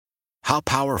How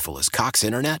powerful is Cox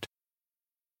Internet?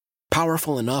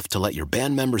 Powerful enough to let your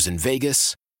band members in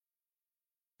Vegas,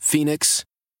 Phoenix,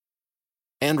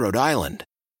 and Rhode Island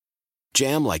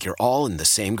jam like you're all in the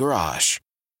same garage.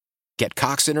 Get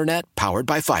Cox Internet powered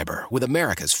by fiber with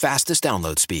America's fastest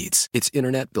download speeds. It's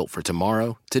internet built for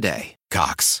tomorrow, today.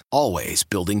 Cox, always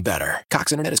building better.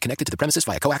 Cox Internet is connected to the premises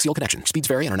via coaxial connection. Speeds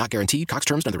vary and are not guaranteed. Cox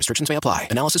terms and other restrictions may apply.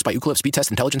 Analysis by Ookla Speed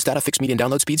Test Intelligence Data. Fixed median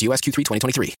download speeds. US Q3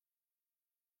 2023.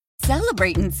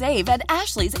 Celebrate and save at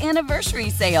Ashley's Anniversary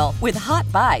Sale. With Hot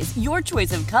Buys, your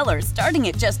choice of colors starting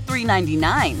at just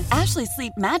 $3.99. Ashley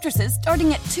Sleep mattresses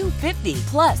starting at $2.50.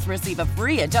 Plus, receive a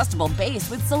free adjustable base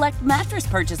with select mattress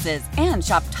purchases. And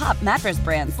shop top mattress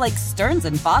brands like Stearns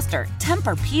 & Foster,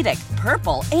 Tempur-Pedic,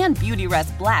 Purple, and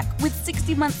Beautyrest Black with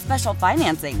 60-month special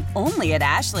financing. Only at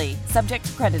Ashley. Subject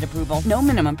to credit approval. No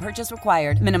minimum purchase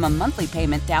required. Minimum monthly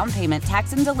payment, down payment,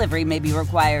 tax, and delivery may be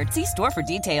required. See store for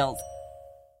details.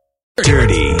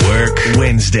 Dirty Work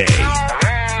Wednesday.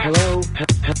 Hello?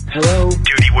 Hello?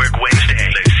 Dirty Work Wednesday.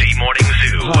 Let's see Morning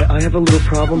Zoo. Hi, I have a little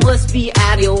problem. Must be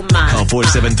out of your mind. Call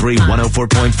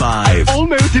 473-104.5. I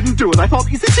almost didn't do it. I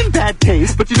thought, is this in bad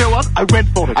taste? But you know what? I went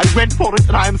for it,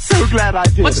 and I am so glad I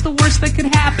did. What's the worst that could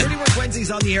happen? Dirty Work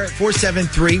Wednesday's on the air at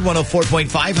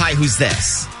 473-104.5. Hi, who's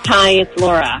this? Hi, it's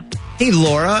Laura. Hey,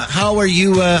 Laura. How are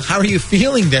you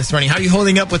feeling this morning? How are you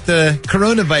holding up with the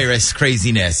coronavirus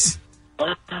craziness?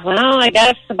 Well, I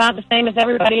guess about the same as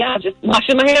everybody else, just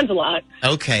washing my hands a lot.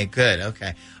 Okay, good.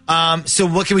 Okay. So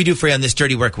what can we do for you on this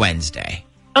Dirty Work Wednesday?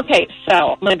 Okay,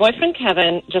 so my boyfriend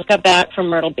Kevin just got back from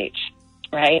Myrtle Beach,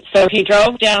 right? So he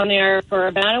drove down there for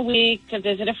about a week to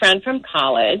visit a friend from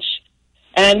college,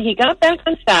 and he got back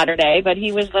on Saturday, but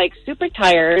he was, like, super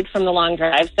tired from the long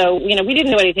drive. So, we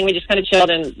didn't do anything. We just kind of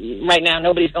chilled, and right now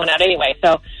nobody's going out anyway.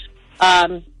 So,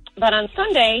 but on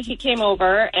Sunday, he came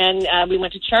over, and we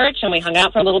went to church, and we hung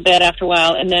out for a little bit after a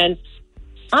while. And then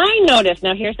I noticed,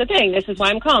 now here's the thing, this is why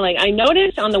I'm calling. I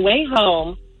noticed on the way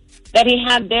home that he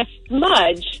had this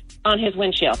smudge on his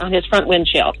windshield, on his front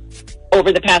windshield,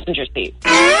 over the passenger seat.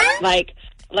 Like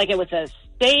it was a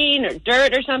stain or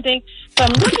dirt or something. So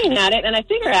I'm looking at it, and I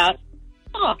figure out,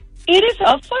 oh, it is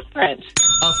a footprint.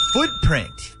 A footprint?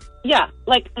 Yeah,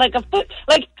 like a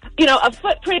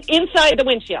footprint inside the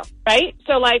windshield, right?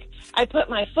 So, like, I put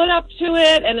my foot up to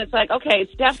it, and it's like, okay,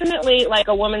 it's definitely like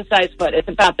a woman-sized foot. It's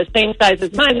about the same size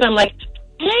as mine. And I'm like,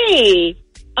 hey,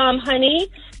 honey,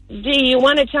 do you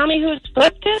want to tell me whose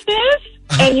foot this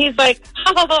is? And he's like,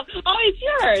 oh, it's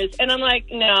yours. And I'm like,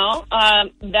 no,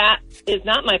 that is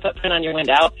not my footprint on your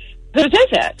window. Whose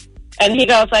is it? And he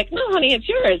goes like, no, honey, it's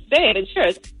yours. Babe, it's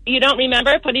yours. You don't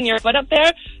remember putting your foot up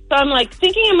there? So I'm like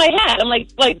thinking in my head, I'm like,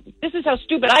 this is how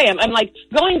stupid I am. I'm like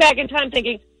going back in time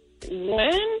thinking,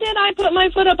 when did I put my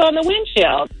foot up on the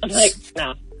windshield? I'm like,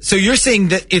 no. So you're saying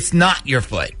that it's not your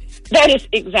foot? That is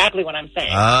exactly what I'm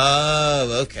saying.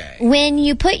 Oh, okay. When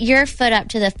you put your foot up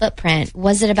to the footprint,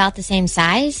 was it about the same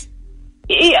size?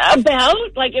 Yeah, about.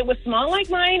 Like, it was small like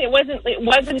mine. It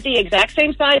wasn't the exact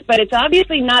same size, but it's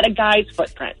obviously not a guy's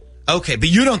footprint. Okay, but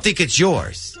you don't think it's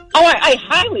yours? Oh, I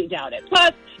highly doubt it.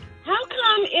 Plus, how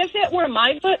come if it were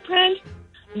my footprint,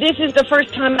 this is the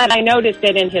first time that I noticed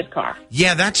it in his car?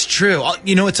 Yeah, that's true.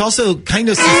 It's also kind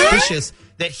of suspicious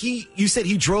that you said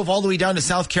he drove all the way down to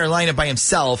South Carolina by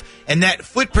himself, and that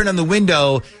footprint on the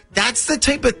window, that's the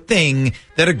type of thing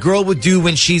that a girl would do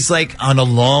when she's, like, on a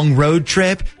long road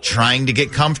trip trying to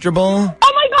get comfortable.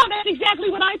 Oh, my God, that's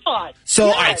exactly what I thought. So,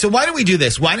 yes. All right, so why don't we do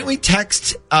this? Why don't we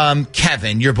text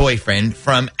Kevin, your boyfriend,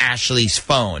 from Ashley's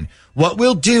phone? What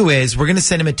we'll do is we're going to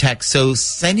send him a text. So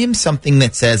send him something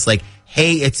that says, like,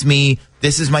 hey, it's me.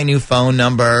 This is my new phone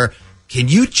number. Can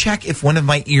you check if one of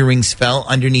my earrings fell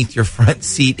underneath your front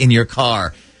seat in your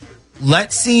car?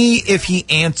 Let's see if he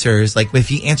answers. Like, if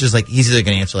he answers, like, he's either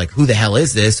going to answer, like, who the hell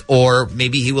is this? Or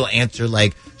maybe he will answer,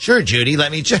 like, sure, Judy, let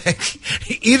me check.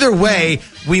 Either way,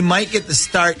 we might get the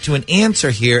start to an answer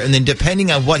here. And then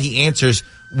depending on what he answers,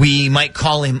 we might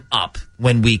call him up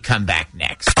when we come back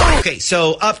next. Okay,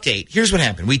 so update. Here's what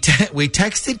happened. We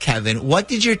texted Kevin. What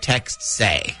did your text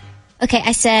say? Okay,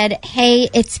 I said, hey,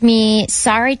 it's me.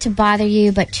 Sorry to bother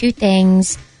you, but two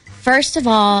things. First of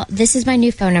all, this is my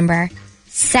new phone number.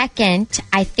 Second,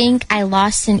 I think I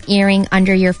lost an earring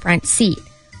under your front seat.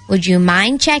 Would you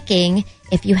mind checking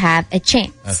if you have a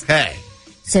chance? Okay.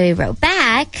 So he wrote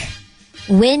back,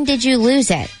 when did you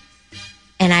lose it?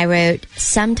 And I wrote,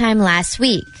 sometime last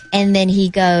week. And then he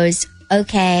goes,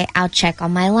 okay, I'll check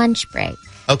on my lunch break.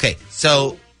 Okay,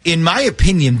 so in my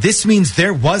opinion, this means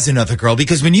there was another girl,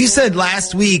 because when you said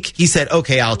last week, he said,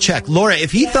 okay, I'll check. Laura,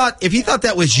 if he thought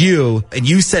that was you and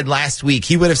you said last week,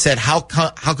 he would have said, how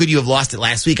could you have lost it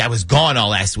last week? I was gone all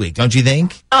last week. Don't you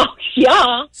think? Oh,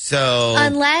 yeah. So.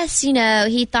 Unless,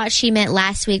 he thought she meant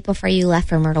last week before you left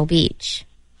for Myrtle Beach.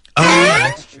 Oh, yeah,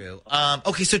 that's true.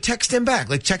 Okay, so text him back.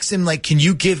 Text him, can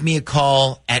you give me a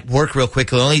call at work real quick?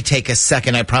 It'll only take a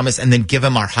second, I promise, and then give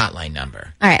him our hotline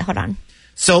number. All right, hold on.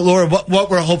 So, Laura, what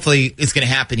we're hopefully is going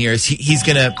to happen here is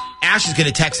Ash is going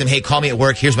to text him, hey, call me at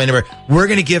work. Here's my number. We're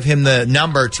going to give him the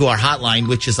number to our hotline,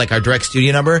 which is our direct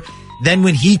studio number. Then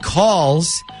when he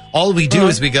calls, all we do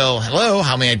is we go, hello,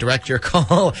 how may I direct your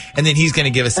call? And then he's going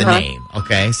to give us a name,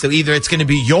 okay? So either it's going to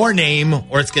be your name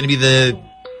or it's going to be the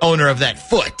owner of that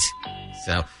foot.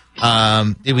 So,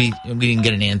 we didn't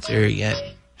get an answer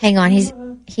yet. Hang on, he's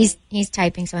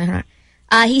typing something. Hold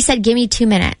on. He said, give me 2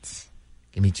 minutes.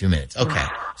 Give me 2 minutes. Okay.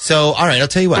 So, all right, I'll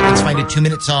tell you what. Let's find a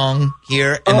 2-minute song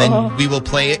here, and then we will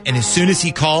play it. And as soon as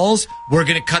he calls, we're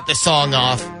going to cut the song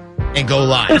off and go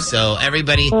live. So,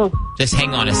 everybody, just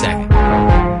hang on a second.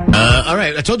 All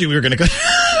right. I told you we were going to cut.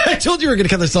 I told you we were going to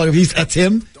cut the song off. That's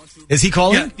him. Is he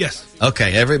calling? Yeah, yes.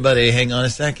 Okay. Everybody, hang on a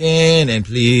second, and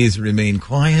please remain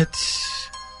quiet.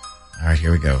 All right.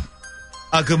 Here we go.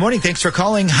 Good morning. Thanks for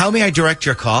calling. How may I direct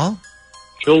your call?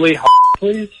 Julie,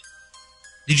 please.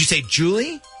 Did you say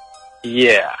Julie?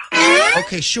 Yeah.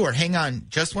 Okay, sure. Hang on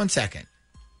just 1 second.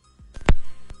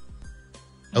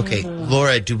 Okay,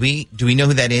 Laura, do we know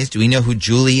who that is? Do we know who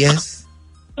Julie is?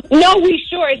 No, we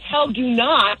sure as hell do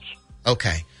not.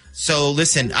 Okay. So,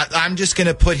 listen, I'm just going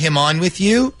to put him on with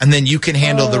you, and then you can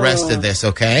handle the rest of this,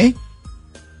 okay?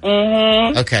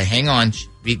 Mm-hmm. Okay, hang on.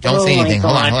 Don't say anything.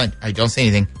 Hold on. All right, don't say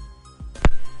anything.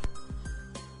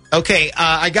 Okay,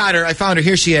 I got her. I found her.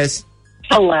 Here she is.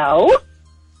 Hello?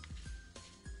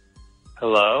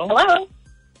 Hello? Hello?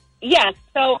 Yes,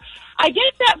 so I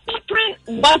guess that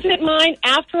footprint wasn't mine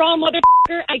after all,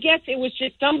 motherfucker. I guess it was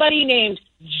just somebody named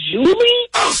Julie?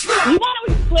 You want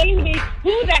to explain to me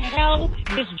who the hell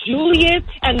this Julie is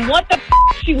and what the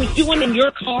she was doing in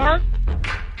your car?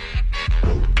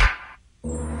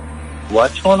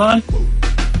 What's going on?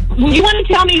 You want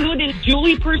to tell me who this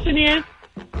Julie person is?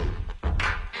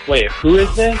 Wait, who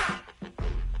is this?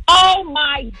 Oh,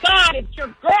 my God, it's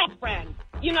your girlfriend.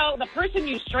 The person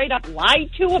you straight up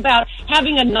lied to about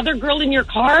having another girl in your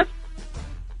car?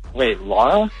 Wait,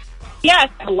 Laura? Yes,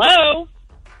 hello?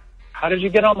 How did you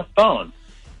get on the phone?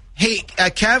 Hey,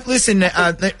 Kev, listen,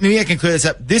 maybe I can clear this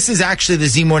up. This is actually the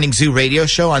Z Morning Zoo radio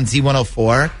show on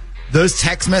Z104. Those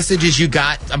text messages you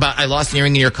got about I lost an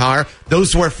earring in your car,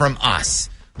 those were from us.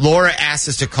 Laura asked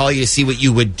us to call you to see what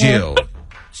you would do.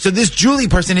 So this Julie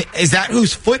person, is that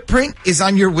whose footprint is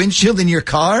on your windshield in your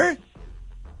car?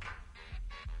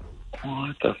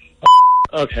 What the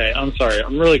Okay, I'm sorry.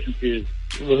 I'm really confused.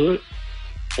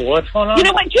 What's going on? You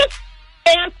know what? Just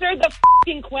answer the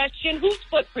question. Whose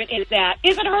footprint is that?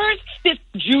 Is it hers? This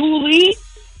Julie?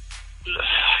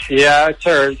 Yeah, it's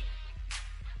hers.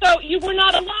 So you were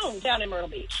not alone down in Myrtle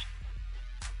Beach?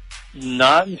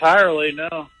 Not entirely,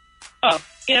 no. Oh,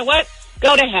 you know what?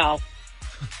 Go to hell.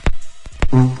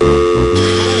 Okay, all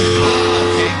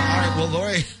right. Well,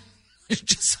 Lori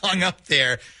just hung up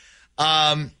there.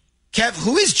 Kev,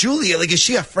 who is Julia? Is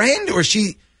she a friend, or is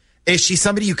she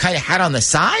somebody you kind of had on the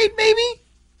side, maybe?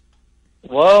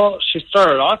 Well, she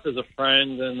started off as a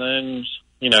friend, and then,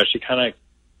 she kind of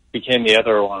became the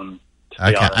other one, to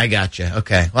be honest. I got you.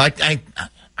 Okay. Well,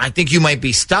 I think you might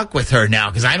be stuck with her now,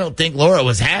 because I don't think Laura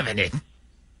was having it.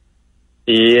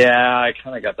 Yeah, I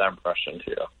kind of got that impression,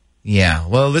 too. Yeah.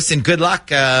 Well, listen, good luck.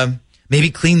 Maybe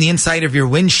clean the inside of your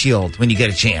windshield when you get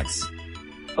a chance.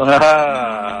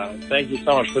 Thank you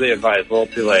so much for the advice. A little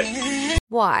too late.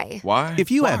 Why? If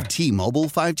you have T-Mobile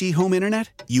 5G home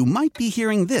internet, you might be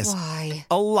hearing this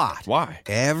a lot. Why?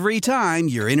 Every time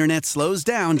your internet slows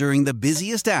down during the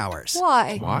busiest hours.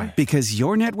 Why? Because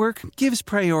your network gives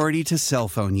priority to cell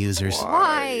phone users.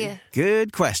 Why?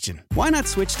 Good question. Why not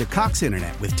switch to Cox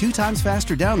Internet with 2 times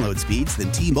faster download speeds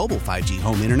than T-Mobile 5G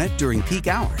home internet during peak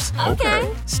hours?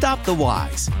 Okay. Stop the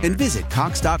whys and visit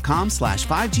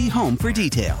cox.com/5G home for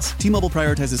details. T-Mobile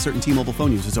prioritizes certain T-Mobile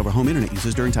phone users over home internet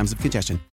users during times of congestion.